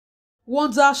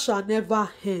Wonder shall never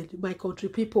end, my country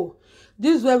people.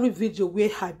 This very video where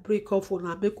I break off on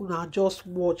and make una just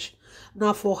watch.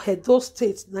 Now for Edo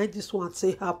State, now this one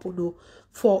say happen no,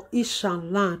 for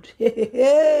Ishan land.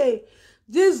 Hey.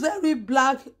 This very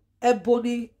black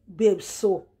ebony babe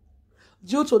so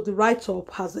due to the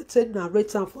write-up has a ten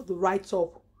narrator for the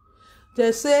write-up.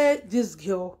 They say this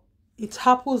girl, it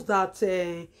happens that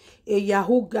a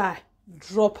Yahoo guy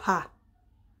drop her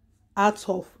out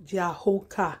of their own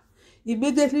car.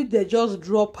 Immediately they just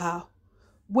drop her.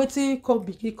 Waiting come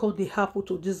begin come they happen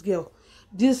to this girl.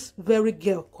 This very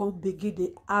girl come begin they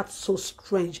act so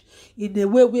strange in a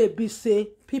way where be say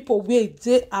people where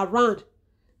they around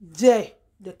there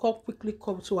they come quickly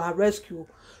come to her rescue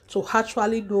to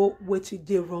actually know what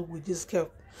they wrong with this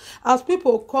girl. As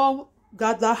people come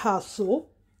gather her so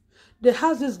they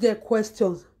ask this girl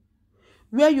questions.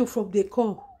 Where you from they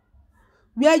come?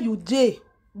 Where you dey?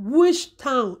 Which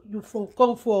town you from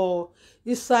come for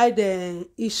inside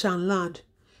Ishan land?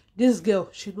 This girl,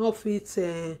 she not fit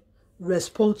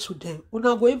respond to them.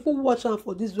 Una go even watch am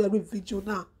for this very video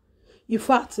now. In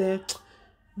fact,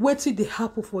 wetin dey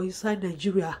happen for inside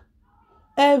Nigeria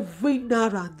every now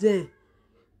and then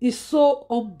is so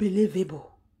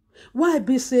unbelievable. Why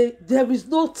be say there is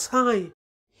no time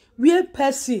where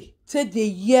person take dey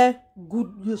hear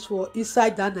good news for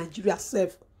inside that Nigeria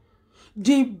sef.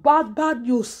 The bad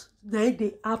news na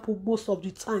dey happen most of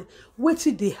the time.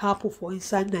 Wetin dey happen for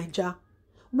inside Nigeria?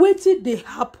 Wetin dey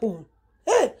happen?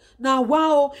 Hey, now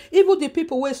wow, even the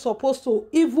people wey supposed to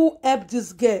even help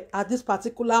this girl at this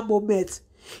particular moment,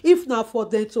 if na for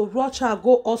them to rush her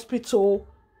go hospital,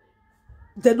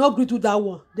 they no gree do that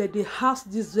one. Then they ask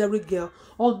this very girl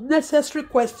unnecessary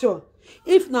question.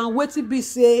 If na wetin be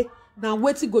say na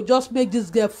wetin go just make this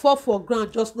girl fall for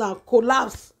ground just now,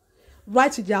 collapse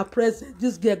right in their presence,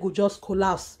 this girl go just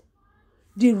collapse.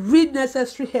 The real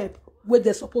necessary help wey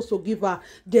they supposed to give her,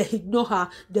 they ignore her,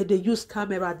 then they use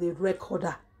camera, they record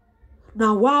her.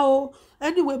 Now wow,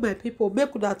 anyway my people,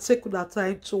 make una take una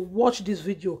time to watch this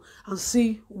video and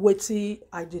see wetin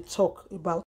I dey talk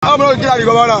about. I'm not getting you,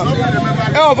 Governor.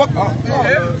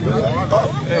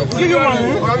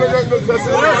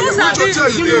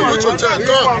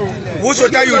 Which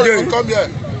hotel you there? Come here.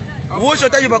 Which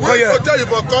hotel you come here? Hotel you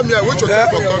come here. Which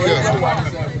hotel you come here?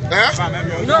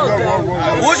 No.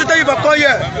 Which hotel you come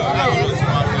here?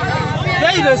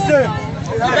 Where you stay?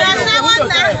 99.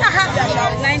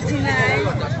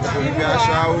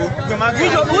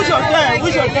 Which hotel?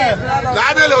 Which hotel?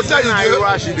 Label hotel you do.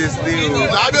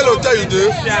 Label hotel you do.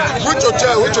 Which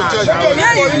hotel? Which hotel?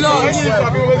 Where you lost?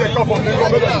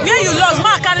 Where you lost?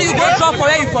 Ma carry you go drop for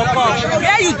where you for come.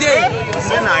 Where you dey?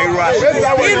 Irua.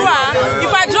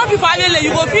 If I drop you for Alele,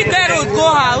 you go fit get road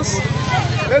go house.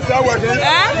 This girl.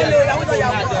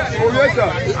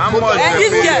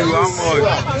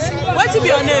 What be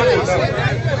your name?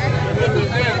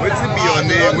 What be your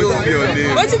name?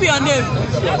 What be your name?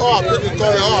 Oh, put it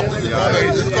on.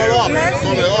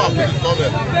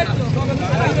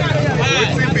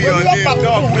 What be your name? Talk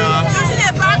now.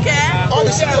 Oh,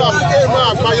 this is how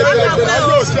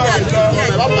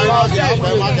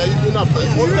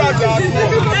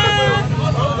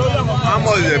much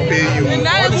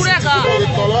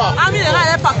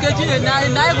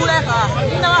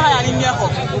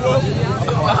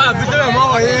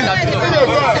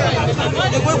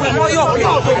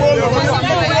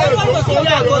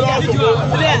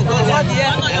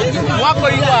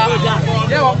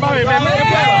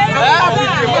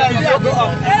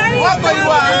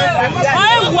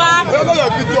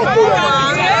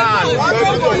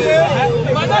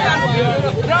they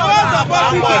pay you? I'm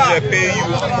how much they pay you?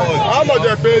 How much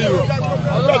they pay you?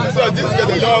 This is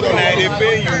the dog and they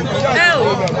pay you.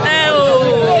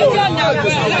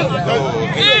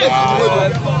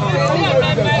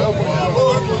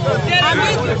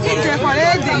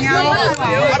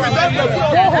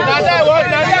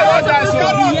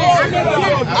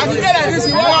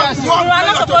 You are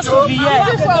not supposed to be here.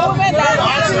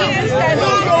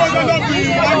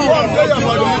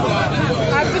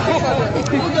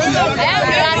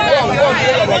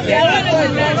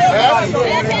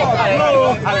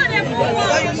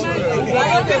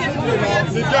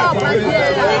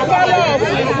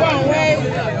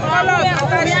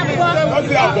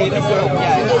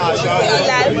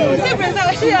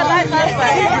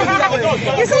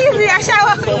 You see, you be a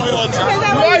shower.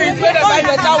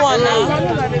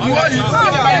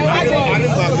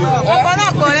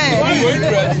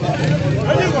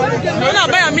 You not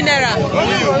buy a mineral.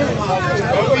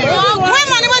 When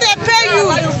money will they pay you?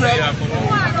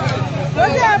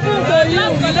 What happened to you?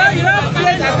 You don't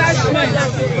place attachment.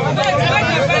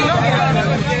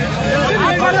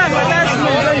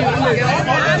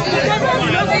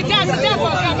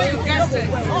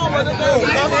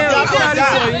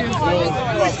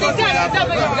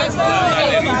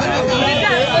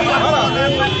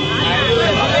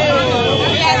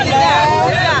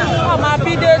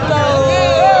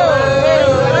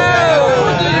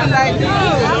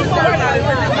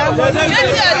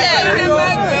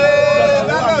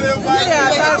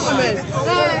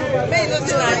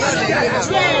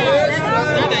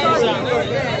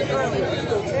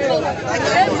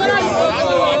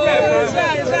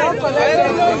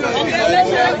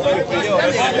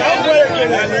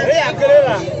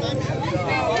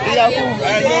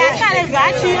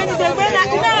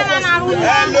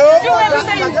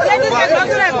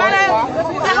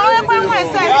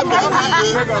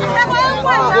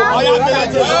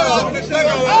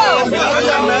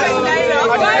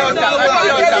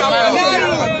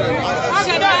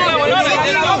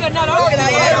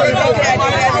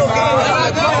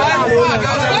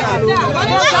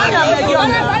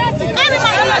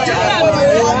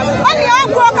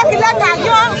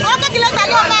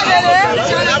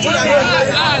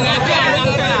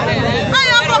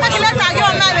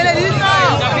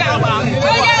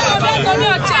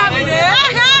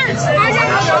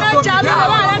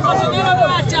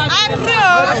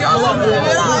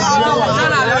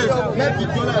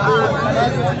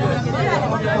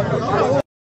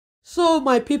 So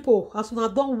my people, as una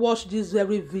don watch this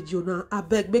very video now,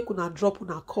 abeg make una drop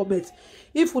una comment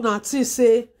if una think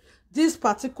say this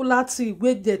particular thing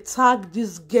wey dey tag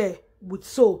this girl with,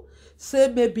 so say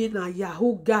maybe na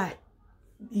Yahoo guy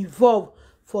involved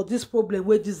for this problem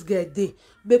wey this girl dey.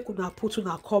 Make una put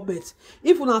una comment.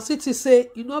 If una see say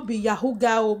e no be Yahoo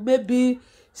guy, or maybe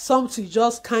something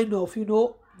just kind of,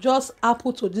 just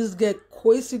happen to this girl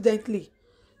coincidentally,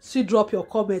 still drop your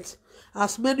comment.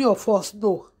 As many of us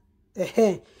know,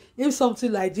 if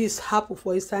something like this happen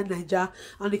for inside Naija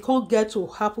and it can't get to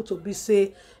happen to be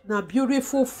say na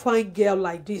beautiful fine girl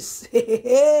like this,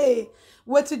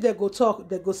 wetin they go talk,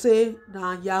 they go say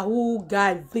na Yahoo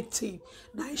guy victim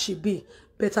na she be.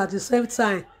 But at the same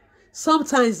time,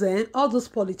 sometimes all those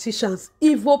politicians,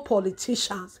 evil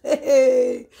politicians,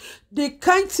 the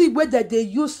kind thing where they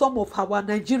use some of our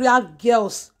Nigerian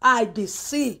girls, they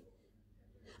see,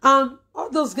 and all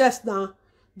those girls now,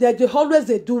 they always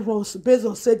they do runs based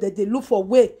on say that they look for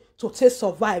way to take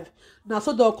survive. Now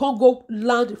so they can't go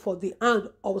land for the hand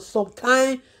of some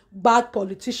kind bad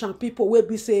politician people where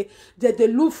be say that they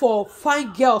look for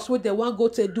fine girls where they want go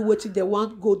to do what they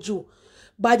want go do.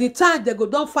 By the time they go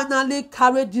don't finally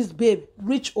carry this babe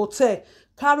reach hotel,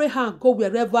 carry her go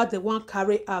wherever they want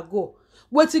carry her go,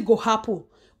 what it go happen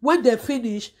when they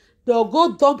finish? They'll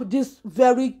go dump this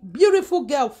very beautiful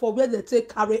girl for where they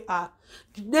take carry her.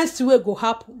 The next thing will go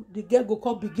happen, the girl go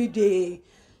come begin the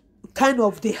kind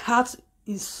of the heart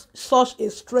is such a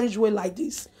strange way like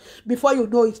this. Before you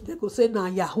know it, they go say na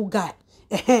Yahoo guy.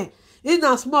 In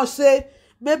as much say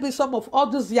maybe some of all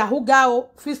these Yahoo guy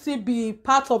still be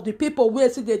part of the people where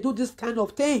see they do this kind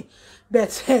of thing.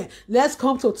 But let's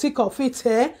come to think of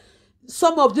it.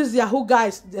 Some of these Yahoo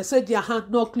guys, they say their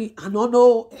hand not clean. I don't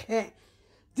know.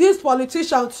 These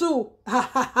politicians too.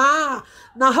 Now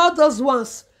how those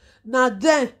ones? Now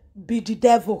then be the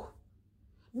devil.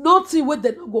 Nothing where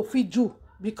they don't go feed you,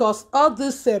 because all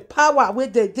this power where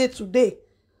they did today,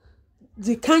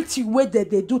 the kind thing where they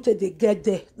do till they get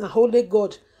there. Now holy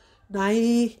God, now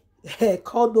he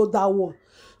can't know that one.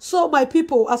 So my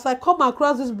people, as I come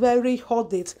across this very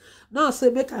hot date, now I say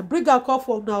make I bring a call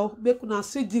for now. Make una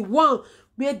see the one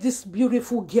where this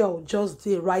beautiful girl just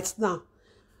did right now.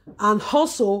 And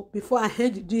also, before I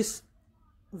end this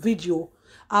video,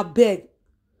 I beg,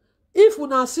 if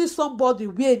una see somebody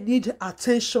wey need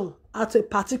attention at a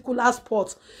particular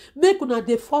spot, make una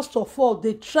dey first of all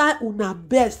dey try una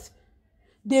best,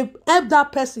 dey help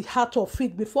that person out of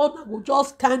it before una go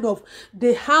just kind of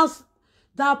dey ask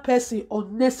that person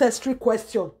unnecessary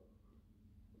question.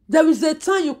 There is a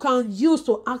time you can use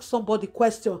to ask somebody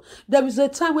question. There is a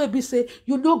time where be say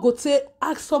you no go take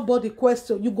ask somebody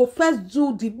question. You go first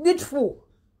do the needful.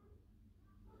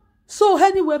 So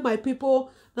anyway, my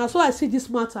people, now so I see this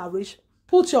matter reach.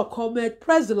 Put your comment,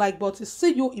 press the like button.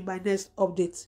 See you in my next update.